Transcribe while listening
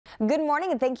Good morning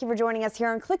and thank you for joining us here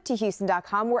on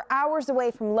click2houston.com. We're hours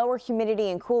away from lower humidity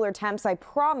and cooler temps, I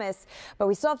promise, but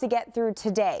we still have to get through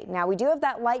today. Now, we do have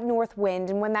that light north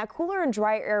wind, and when that cooler and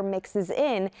dry air mixes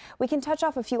in, we can touch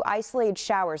off a few isolated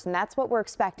showers, and that's what we're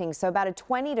expecting. So about a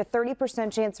 20 to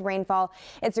 30% chance of rainfall.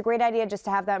 It's a great idea just to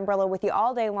have that umbrella with you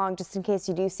all day long, just in case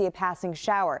you do see a passing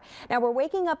shower. Now, we're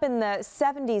waking up in the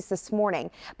 70s this morning.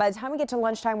 By the time we get to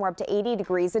lunchtime, we're up to 80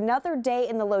 degrees. Another day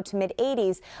in the low to mid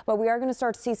 80s, but we are going to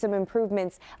start to see some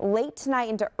improvements late tonight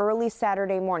into early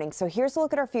Saturday morning. So here's a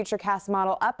look at our futurecast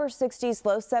model. Upper 60s,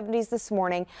 low 70s this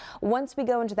morning. Once we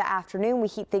go into the afternoon, we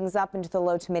heat things up into the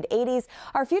low to mid 80s.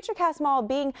 Our futurecast model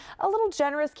being a little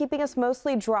generous, keeping us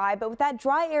mostly dry, but with that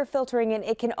dry air filtering in,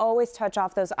 it can always touch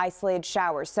off those isolated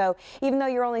showers. So even though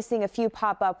you're only seeing a few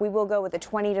pop up, we will go with a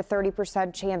 20 to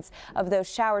 30% chance of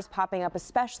those showers popping up,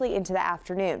 especially into the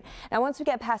afternoon. Now, once we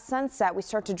get past sunset, we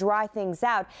start to dry things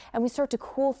out and we start to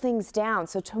cool things down.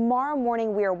 So tomorrow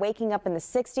morning, we are waking up in the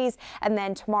 60s, and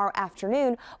then tomorrow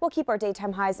afternoon, we'll keep our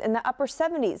daytime highs in the upper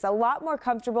 70s. A lot more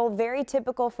comfortable, very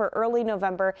typical for early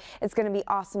November. It's going to be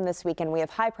awesome this weekend. We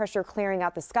have high pressure clearing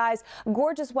out the skies,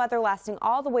 gorgeous weather lasting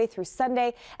all the way through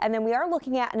Sunday, and then we are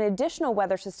looking at an additional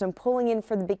weather system pulling in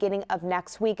for the beginning of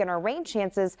next week, and our rain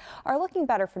chances are looking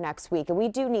better for next week, and we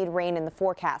do need rain in the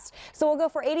forecast. So we'll go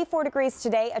for 84 degrees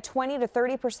today, a 20 to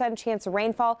 30% chance of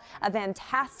rainfall, a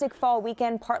fantastic fall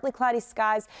weekend, partly cloudy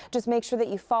skies. Just make sure that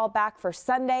you fall back for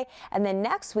Sunday. And then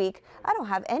next week, I don't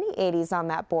have any 80s on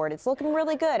that board. It's looking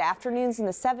really good. Afternoons in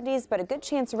the 70s, but a good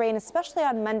chance of rain, especially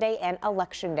on Monday and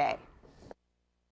Election Day.